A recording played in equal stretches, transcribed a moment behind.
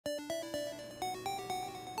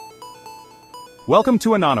Welcome to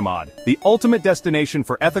Anonymod, the ultimate destination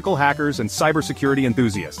for ethical hackers and cybersecurity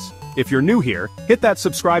enthusiasts. If you're new here, hit that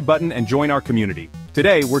subscribe button and join our community.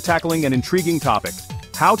 Today, we're tackling an intriguing topic: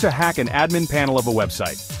 how to hack an admin panel of a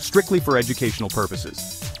website, strictly for educational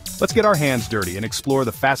purposes. Let's get our hands dirty and explore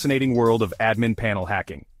the fascinating world of admin panel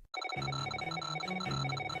hacking.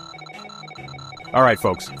 Alright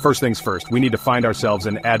folks, first things first, we need to find ourselves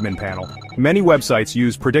an admin panel. Many websites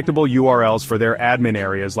use predictable URLs for their admin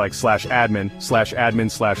areas like /admin,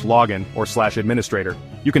 /admin, /login, or /administrator.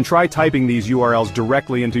 You can try typing these URLs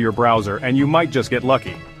directly into your browser and you might just get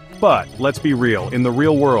lucky. But, let's be real, in the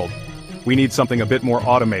real world, we need something a bit more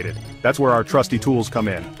automated. That's where our trusty tools come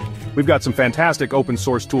in. We've got some fantastic open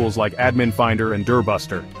source tools like Admin Finder and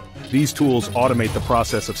Dirbuster. These tools automate the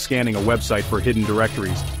process of scanning a website for hidden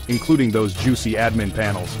directories, including those juicy admin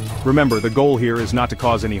panels. Remember, the goal here is not to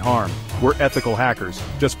cause any harm. We're ethical hackers,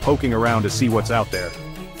 just poking around to see what's out there.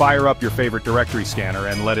 Fire up your favorite directory scanner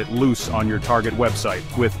and let it loose on your target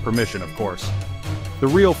website, with permission of course. The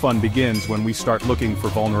real fun begins when we start looking for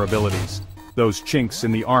vulnerabilities, those chinks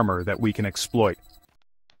in the armor that we can exploit.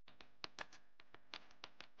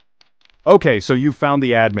 Okay, so you've found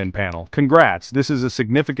the admin panel. Congrats, this is a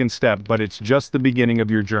significant step, but it's just the beginning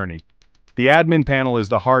of your journey. The admin panel is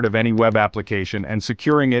the heart of any web application, and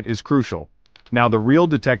securing it is crucial. Now the real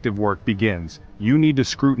detective work begins. You need to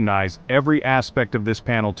scrutinize every aspect of this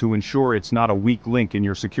panel to ensure it's not a weak link in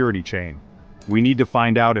your security chain. We need to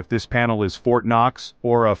find out if this panel is Fort Knox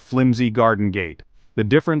or a flimsy garden gate. The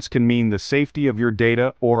difference can mean the safety of your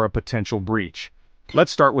data or a potential breach.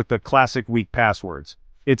 Let's start with the classic weak passwords.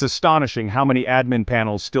 It's astonishing how many admin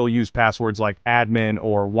panels still use passwords like admin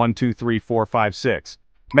or 123456.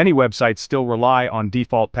 Many websites still rely on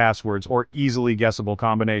default passwords or easily guessable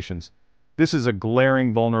combinations. This is a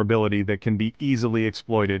glaring vulnerability that can be easily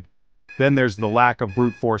exploited. Then there's the lack of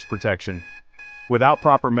brute force protection. Without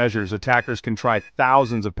proper measures, attackers can try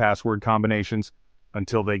thousands of password combinations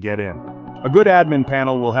until they get in. A good admin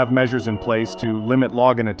panel will have measures in place to limit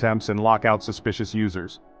login attempts and lock out suspicious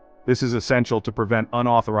users. This is essential to prevent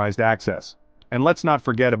unauthorized access. And let's not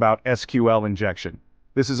forget about SQL injection.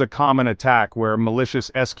 This is a common attack where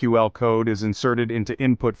malicious SQL code is inserted into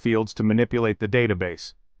input fields to manipulate the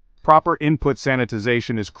database. Proper input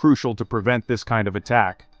sanitization is crucial to prevent this kind of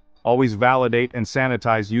attack. Always validate and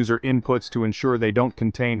sanitize user inputs to ensure they don't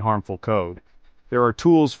contain harmful code. There are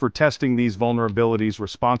tools for testing these vulnerabilities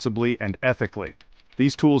responsibly and ethically.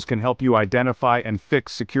 These tools can help you identify and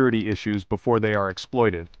fix security issues before they are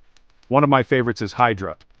exploited. One of my favorites is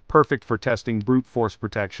Hydra, perfect for testing brute force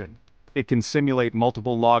protection. It can simulate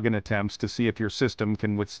multiple login attempts to see if your system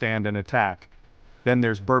can withstand an attack. Then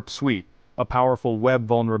there's Burp Suite, a powerful web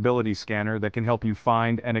vulnerability scanner that can help you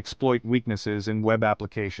find and exploit weaknesses in web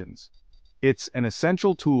applications. It's an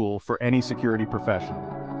essential tool for any security professional.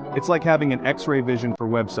 It's like having an X-ray vision for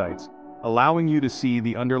websites, allowing you to see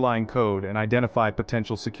the underlying code and identify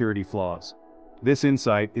potential security flaws. This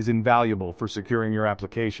insight is invaluable for securing your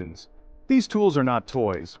applications. These tools are not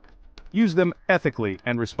toys. Use them ethically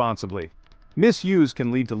and responsibly. Misuse can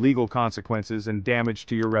lead to legal consequences and damage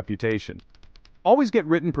to your reputation. Always get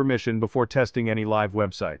written permission before testing any live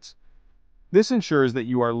websites. This ensures that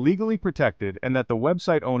you are legally protected and that the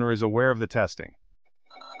website owner is aware of the testing.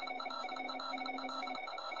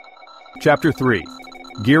 Chapter 3.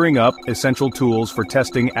 Gearing Up Essential Tools for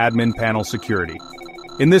Testing Admin Panel Security.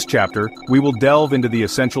 In this chapter, we will delve into the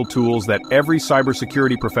essential tools that every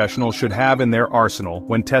cybersecurity professional should have in their arsenal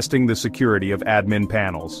when testing the security of admin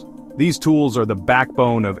panels. These tools are the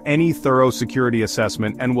backbone of any thorough security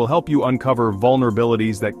assessment and will help you uncover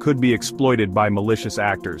vulnerabilities that could be exploited by malicious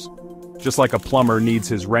actors. Just like a plumber needs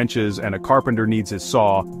his wrenches and a carpenter needs his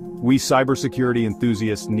saw, we cybersecurity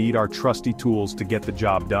enthusiasts need our trusty tools to get the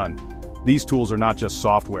job done. These tools are not just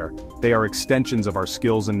software, they are extensions of our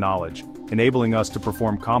skills and knowledge, enabling us to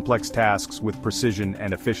perform complex tasks with precision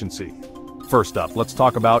and efficiency. First up, let's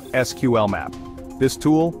talk about SQL Map. This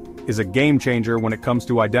tool is a game changer when it comes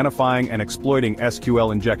to identifying and exploiting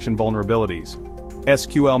SQL injection vulnerabilities.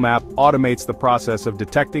 SQL Map automates the process of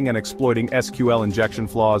detecting and exploiting SQL injection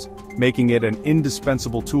flaws, making it an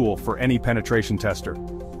indispensable tool for any penetration tester.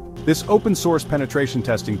 This open-source penetration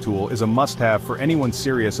testing tool is a must-have for anyone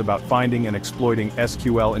serious about finding and exploiting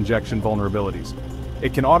SQL injection vulnerabilities.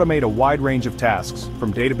 It can automate a wide range of tasks,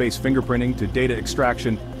 from database fingerprinting to data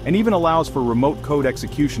extraction, and even allows for remote code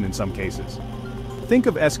execution in some cases. Think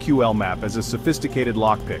of SQL Map as a sophisticated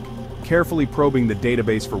lockpick, carefully probing the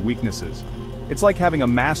database for weaknesses. It's like having a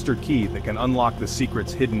master key that can unlock the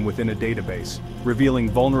secrets hidden within a database, revealing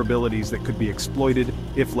vulnerabilities that could be exploited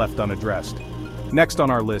if left unaddressed. Next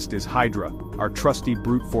on our list is Hydra, our trusty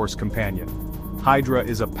brute force companion. Hydra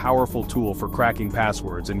is a powerful tool for cracking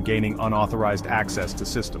passwords and gaining unauthorized access to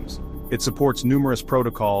systems. It supports numerous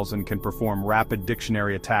protocols and can perform rapid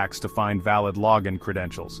dictionary attacks to find valid login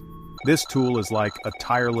credentials. This tool is like a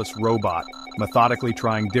tireless robot, methodically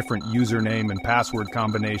trying different username and password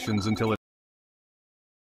combinations until it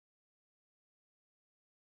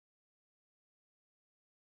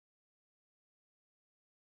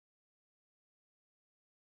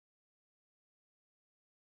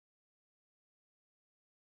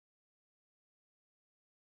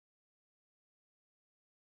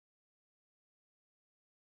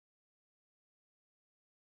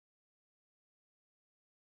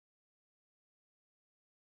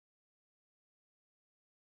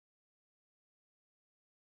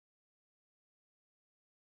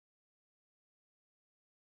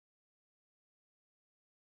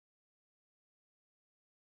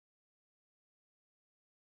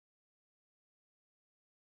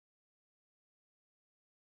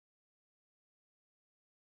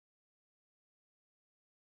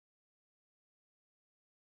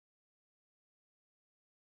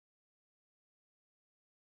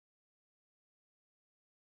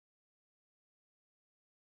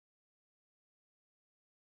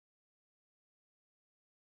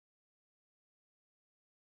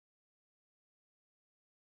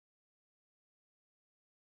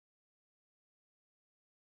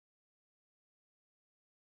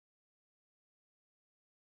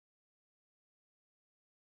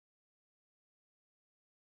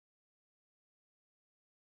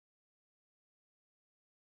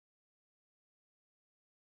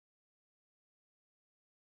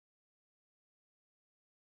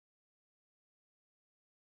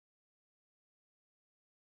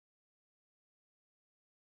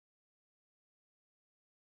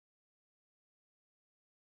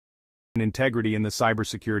and integrity in the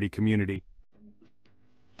cybersecurity community.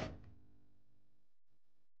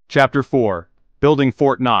 Chapter 4. Building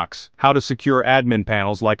Fort Knox, How to Secure Admin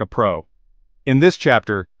Panels Like a Pro. In this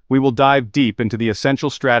chapter, we will dive deep into the essential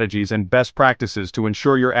strategies and best practices to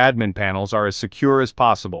ensure your admin panels are as secure as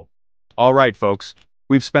possible. Alright folks,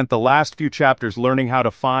 we've spent the last few chapters learning how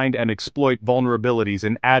to find and exploit vulnerabilities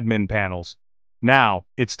in admin panels. Now,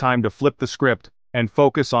 it's time to flip the script and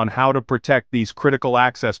focus on how to protect these critical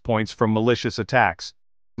access points from malicious attacks.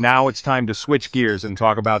 Now it's time to switch gears and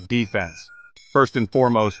talk about defense. First and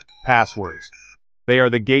foremost, passwords. They are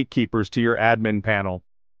the gatekeepers to your admin panel,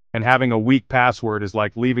 and having a weak password is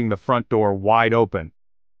like leaving the front door wide open.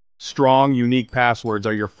 Strong, unique passwords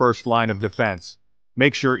are your first line of defense.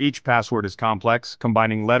 Make sure each password is complex,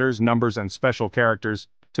 combining letters, numbers, and special characters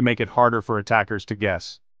to make it harder for attackers to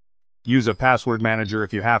guess. Use a password manager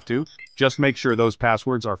if you have to, just make sure those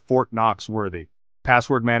passwords are Fort Knox worthy.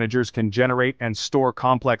 Password managers can generate and store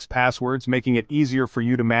complex passwords, making it easier for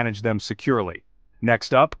you to manage them securely.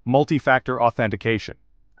 Next up, multi-factor authentication.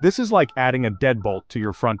 This is like adding a deadbolt to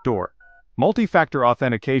your front door. Multi-factor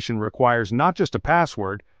authentication requires not just a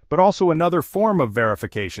password, but also another form of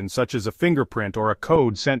verification such as a fingerprint or a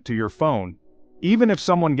code sent to your phone. Even if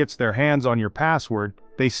someone gets their hands on your password,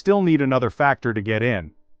 they still need another factor to get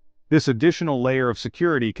in. This additional layer of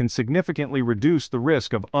security can significantly reduce the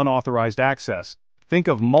risk of unauthorized access. Think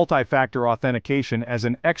of multi-factor authentication as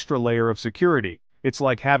an extra layer of security. It's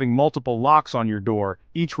like having multiple locks on your door,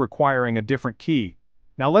 each requiring a different key.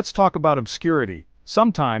 Now let's talk about obscurity.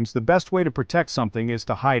 Sometimes the best way to protect something is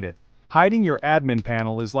to hide it. Hiding your admin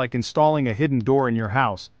panel is like installing a hidden door in your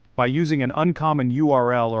house. By using an uncommon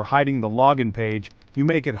URL or hiding the login page, you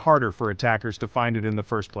make it harder for attackers to find it in the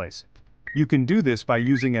first place. You can do this by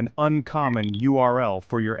using an uncommon URL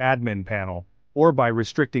for your admin panel, or by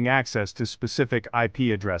restricting access to specific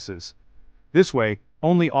IP addresses. This way,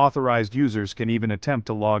 only authorized users can even attempt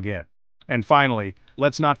to log in. And finally,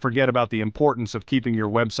 let's not forget about the importance of keeping your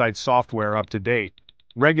website software up to date.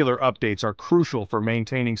 Regular updates are crucial for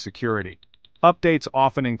maintaining security. Updates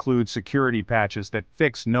often include security patches that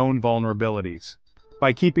fix known vulnerabilities.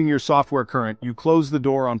 By keeping your software current, you close the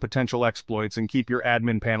door on potential exploits and keep your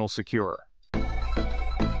admin panel secure.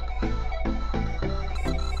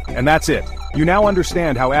 And that's it. You now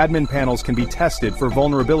understand how admin panels can be tested for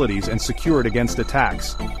vulnerabilities and secured against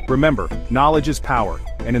attacks. Remember, knowledge is power,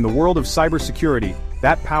 and in the world of cybersecurity,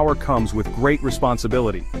 that power comes with great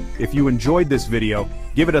responsibility. If you enjoyed this video,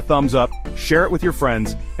 give it a thumbs up, share it with your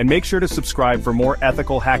friends, and make sure to subscribe for more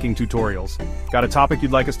ethical hacking tutorials. Got a topic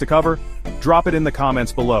you'd like us to cover? Drop it in the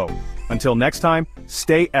comments below. Until next time,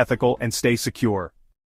 stay ethical and stay secure.